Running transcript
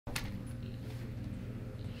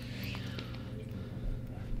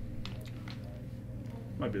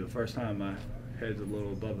Might be the first time my head's a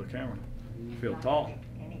little above the camera. I feel tall.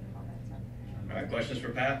 All right, questions for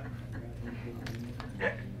Pat?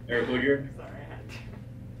 Eric Woodyer?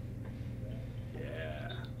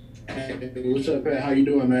 Yeah. Hey, what's up, Pat? How you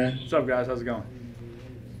doing, man? What's up, guys? How's it going?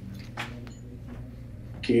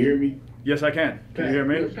 Can you hear me? Yes, I can. Can you hear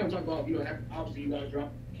me? Let's kind of talk about, obviously you guys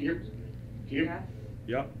dropped. Can you hear me?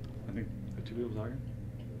 Yep. I think the two people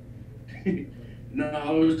talking. No,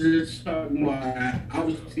 I was just talking about,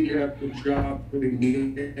 obviously you have to drop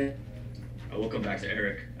again. We'll come back to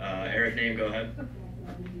Eric. Eric, name, go ahead.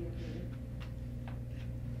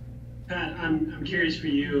 Pat, I'm curious for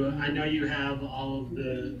you. I know you have all of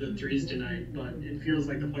the threes tonight, but it feels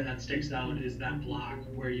like the play that sticks out is that block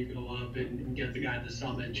where you go up and get the guy at the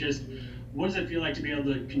summit. Just what does it feel like to be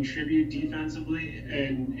able to contribute defensively?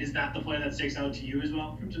 And is that the play that sticks out to you as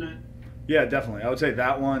well from tonight? Yeah, definitely. I would say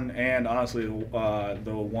that one, and honestly, the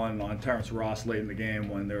one on Terrence Ross late in the game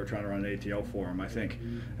when they were trying to run an ATO for him. I think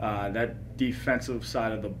that defensive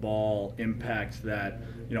side of the ball impact that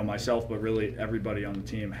myself, but really everybody on the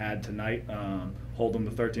team had tonight. Hold them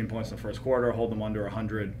to 13 points in the first quarter, hold them under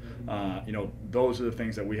 100. Those are the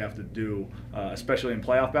things that we have to do, especially in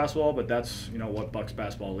playoff basketball. But that's what Bucks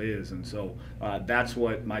basketball is, and so that's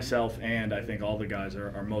what myself and I think all the guys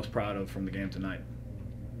are most proud of from the game tonight.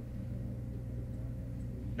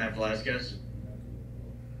 Matt Velasquez.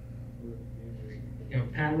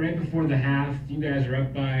 Pat, right before the half, you guys are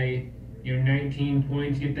up by 19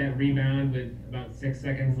 points. Get that rebound with about 6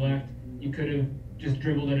 seconds left. You could have just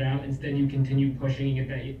dribbled it out. Instead, you continue pushing and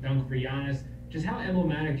get that dunk for Giannis. Just how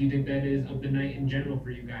emblematic do you think that is of the night in general for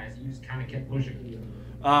you guys? You just kind of kept pushing.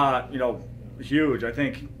 Huge. I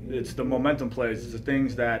think it's the momentum plays. It's the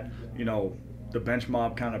things that the bench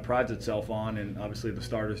mob kind of prides itself on, and obviously the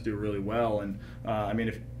starters do really well. And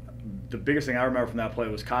if the biggest thing I remember from that play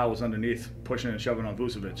was Kyle was underneath pushing and shoving on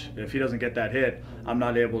Vucevic. If he doesn't get that hit, I'm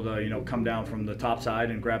not able to come down from the top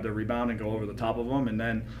side and grab the rebound and go over the top of him, and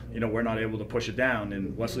then we're not able to push it down.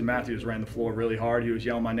 And Wesley Matthews ran the floor really hard. He was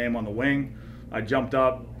yelling my name on the wing. I jumped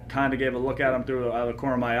up, kind of gave a look at him out of the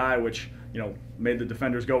corner of my eye, which made the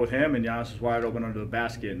defenders go with him, and Giannis was wide open under the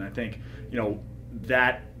basket. And I think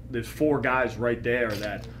that there's 4 guys right there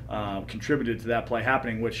that contributed to that play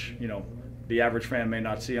happening, which the average fan may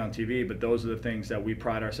not see on TV, but those are the things that we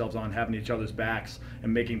pride ourselves on, having each other's backs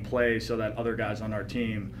and making plays so that other guys on our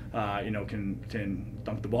team can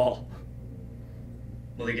dunk the ball.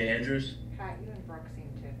 Malika Andrews. Pat, you and Brooke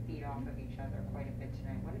seem to feed off of each other quite a bit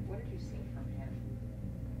tonight. What did you see from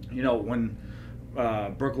him? When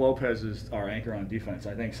Brooke Lopez is our anchor on defense,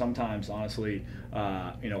 I think sometimes, honestly,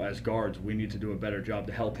 as guards, we need to do a better job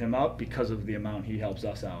to help him out because of the amount he helps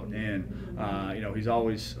us out. And, he's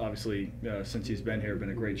always, obviously, since he's been here, been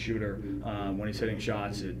a great shooter. When he's hitting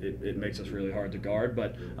shots, it makes us really hard to guard.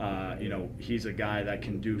 But, he's a guy that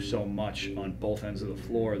can do so much on both ends of the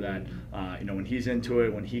floor that, when he's into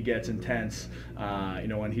it, when he gets intense,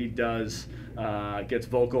 when he gets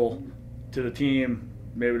vocal to the team,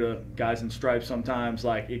 maybe the guys in stripes sometimes,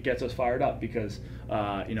 it gets us fired up because,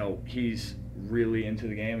 he's really into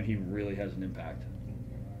the game and he really has an impact.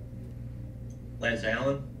 Lance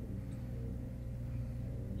Allen.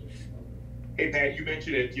 Hey, Pat, you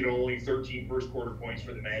mentioned it, only 13 first quarter points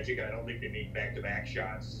for the Magic, and I don't think they made back-to-back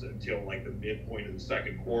shots until the midpoint of the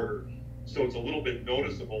second quarter. So it's a little bit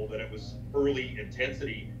noticeable that it was early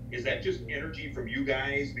intensity. Is that just energy from you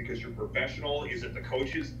guys because you're professional? Is it the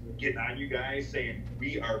coaches getting on you guys saying,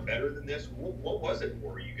 we are better than this? What was it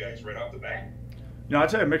for you guys right off the bat? I'd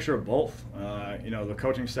say a mixture of both. The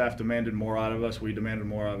coaching staff demanded more out of us. We demanded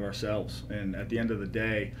more out of ourselves. And at the end of the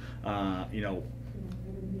day,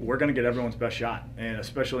 we're going to get everyone's best shot, and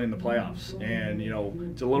especially in the playoffs. And,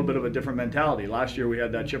 it's a little bit of a different mentality. Last year we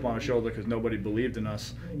had that chip on our shoulder because nobody believed in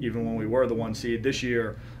us, even when we were the 1 seed. This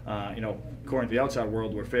year, according to the outside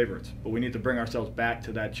world, we're favorites. But we need to bring ourselves back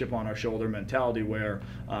to that chip on our shoulder mentality where,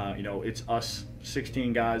 it's us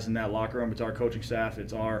 16 guys in that locker room. It's our coaching staff.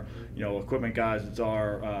 It's our, equipment guys. It's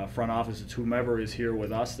our front office. It's whomever is here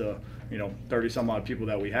with us, the 30-some-odd people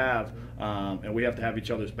that we have. And we have to have each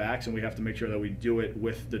other's backs, and we have to make sure that we do it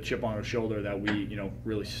with the chip on our shoulder that we,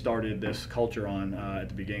 really started this culture on at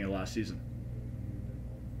the beginning of last season.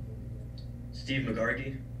 Steve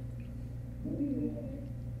McGarkey.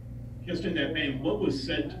 Just in that vein, what was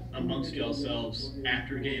said amongst yourselves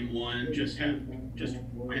after game one?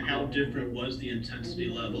 And how different was the intensity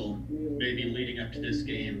level, maybe leading up to this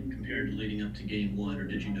game compared to leading up to game one, or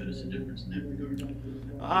did you notice a difference in that regard?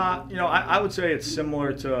 I would say it's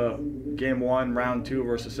similar to Game 1, Round 2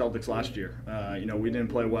 versus Celtics last year. We didn't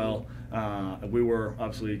play well. We were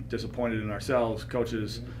obviously disappointed in ourselves.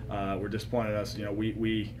 Coaches were disappointed in us.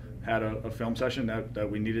 We had a film session that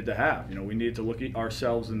we needed to have. We needed to look at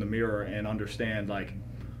ourselves in the mirror and understand, like,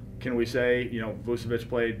 can we say, Vucevic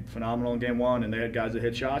played phenomenal in Game 1 and they had guys that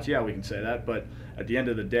hit shots? Yeah, we can say that. But at the end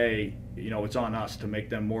of the day, it's on us to make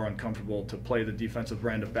them more uncomfortable to play the defensive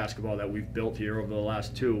brand of basketball that we've built here over the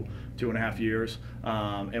last 2.5 years.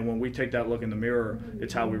 And when we take that look in the mirror,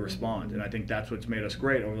 it's how we respond. And I think that's what's made us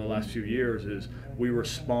great over the last few years is we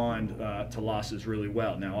respond to losses really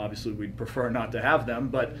well. Now, obviously, we'd prefer not to have them,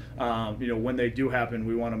 but when they do happen,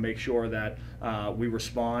 we want to make sure that we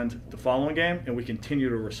respond the following game and we continue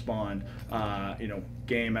to respond,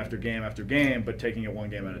 game after game after game, but taking it one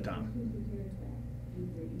game at a time.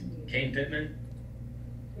 Kane Pittman.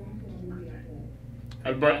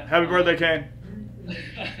 Happy birthday, Kane.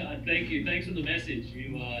 Thank you. Thanks for the message.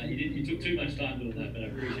 You took too much time doing that, but I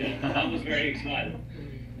appreciate it. I was very excited.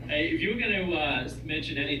 Hey, if you were going to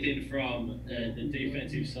mention anything from the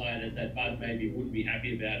defensive side that Bud maybe wouldn't be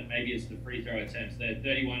happy about, maybe it's the free throw attempts. They're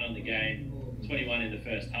 31 on the game, 21 in the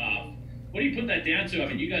first half. What do you put that down to? I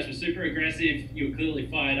mean, you guys were super aggressive. You were clearly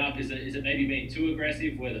fired up. Is it maybe being too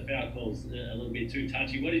aggressive? Were the foul calls a little bit too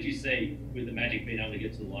touchy? What did you see with the Magic being able to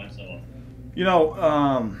get to the line so often?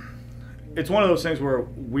 It's one of those things where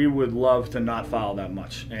we would love to not foul that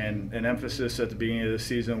much. And an emphasis at the beginning of the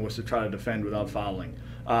season was to try to defend without fouling.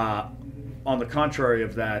 On the contrary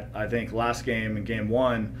of that, I think last game, in Game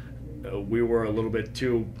 1, we were a little bit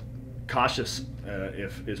too cautious,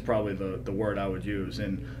 if is probably the word I would use.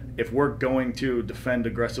 And if we're going to defend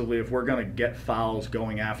aggressively, if we're going to get fouls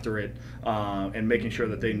going after it, and making sure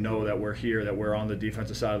that they know that we're here, that we're on the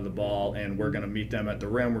defensive side of the ball, and we're going to meet them at the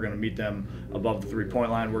rim, we're going to meet them above the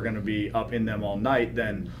three-point line, we're going to be up in them all night,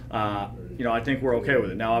 then I think we're okay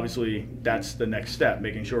with it. Now, obviously, that's the next step,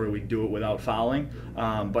 making sure we do it without fouling.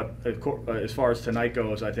 But as far as tonight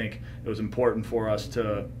goes, I think it was important for us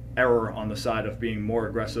to err on the side of being more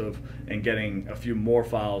aggressive and getting a few more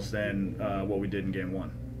fouls than what we did in Game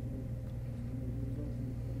 1.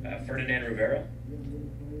 Ferdinand Rivera.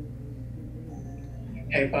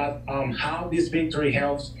 Hey, Bob, how this victory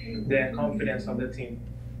helps the confidence of the team?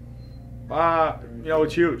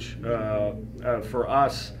 It's huge. For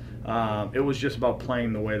us, it was just about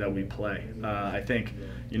playing the way that we play. I think,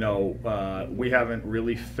 we haven't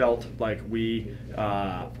really felt like we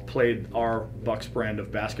played our Bucks brand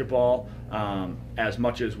of basketball as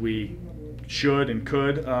much as we should and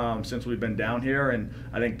could since we've been down here, and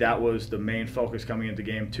I think that was the main focus coming into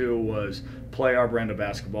Game 2 was play our brand of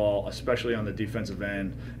basketball, especially on the defensive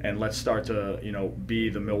end, and let's start to be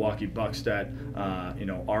the Milwaukee Bucks that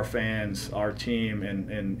our fans, our team,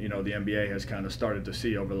 and the NBA has kind of started to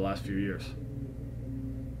see over the last few years.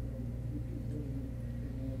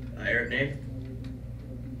 Eric Name.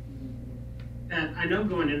 And I know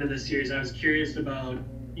going into this series, I was curious about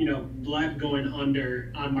Bled going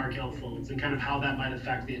under on Markelle Fultz and kind of how that might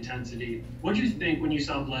affect the intensity. What did you think when you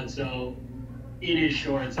saw Bledsoe in his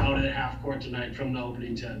shorts out at half court tonight from the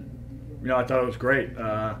opening 10? I thought it was great.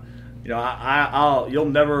 You'll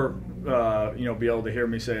never be able to hear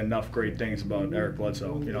me say enough great things about Eric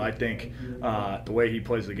Bledsoe. I think the way he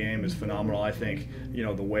plays the game is phenomenal. I think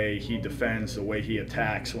the way he defends, the way he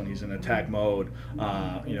attacks when he's in attack mode,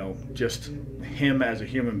 just him as a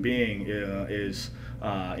human being is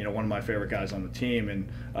one of my favorite guys on the team, and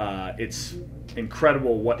it's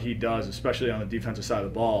incredible what he does, especially on the defensive side of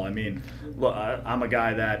the ball. I mean, look, I'm a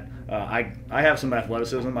guy that I have some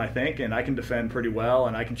athleticism, I think, and I can defend pretty well,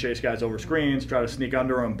 and I can chase guys over screens, try to sneak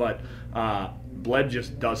under them, but Bled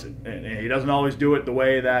just does it, and he doesn't always do it the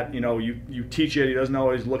way that you teach it. He doesn't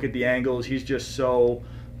always look at the angles. He's just so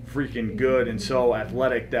freaking good and so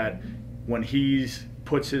athletic that when he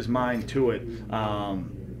puts his mind to it,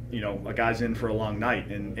 a guy's in for a long night,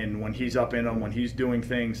 and when he's up in them, when he's doing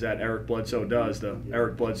things that Eric Bledsoe does, the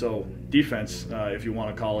Eric Bledsoe defense, if you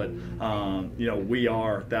want to call it, we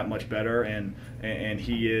are that much better, and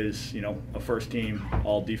he is, a first-team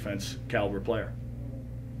all-defense caliber player.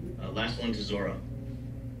 Last one to Zora.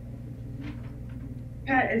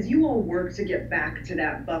 Pat, as you all work to get back to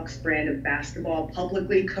that Bucks brand of basketball,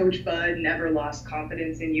 publicly, Coach Bud never lost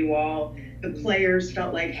confidence in you all. The players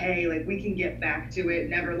felt like, hey, we can get back to it,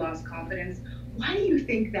 never lost confidence. Why do you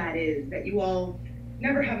think that is, that you all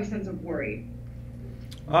never have a sense of worry?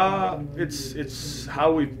 It's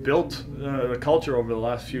how we've built the culture over the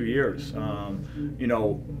last few years.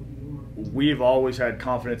 we've always had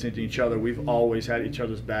confidence in each other. We've always had each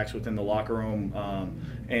other's backs within the locker room,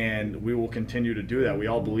 and we will continue to do that. We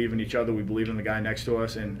all believe in each other. We believe in the guy next to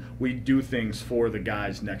us, and we do things for the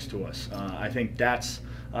guys next to us. I think that's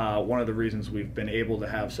one of the reasons we've been able to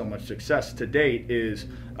have so much success to date is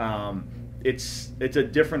it's a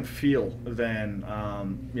different feel than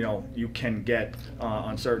you can get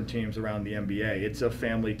on certain teams around the NBA. It's a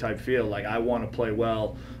family type feel. Like, I want to play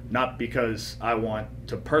well, not because I want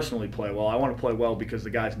to personally play well. I want to play well because the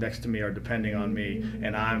guys next to me are depending on me,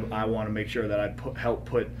 and I want to make sure that I help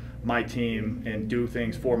put my team and do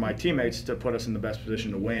things for my teammates to put us in the best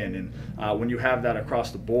position to win. And when you have that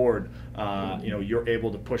across the board, you're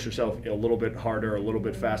able to push yourself a little bit harder, a little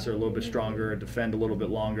bit faster, a little bit stronger, defend a little bit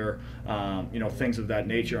longer, things of that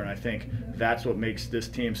nature. And I think that's what makes this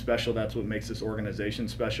team special. That's what makes this organization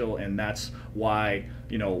special. And that's why,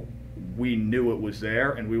 we knew it was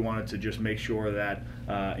there, and we wanted to just make sure that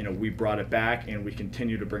we brought it back, and we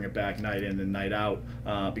continue to bring it back night in and night out,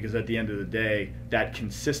 because at the end of the day, that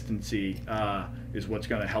consistency is what's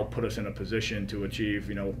going to help put us in a position to achieve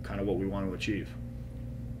kind of what we want to achieve.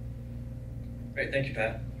 Great, thank you,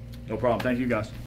 Pat. No problem. Thank you, guys.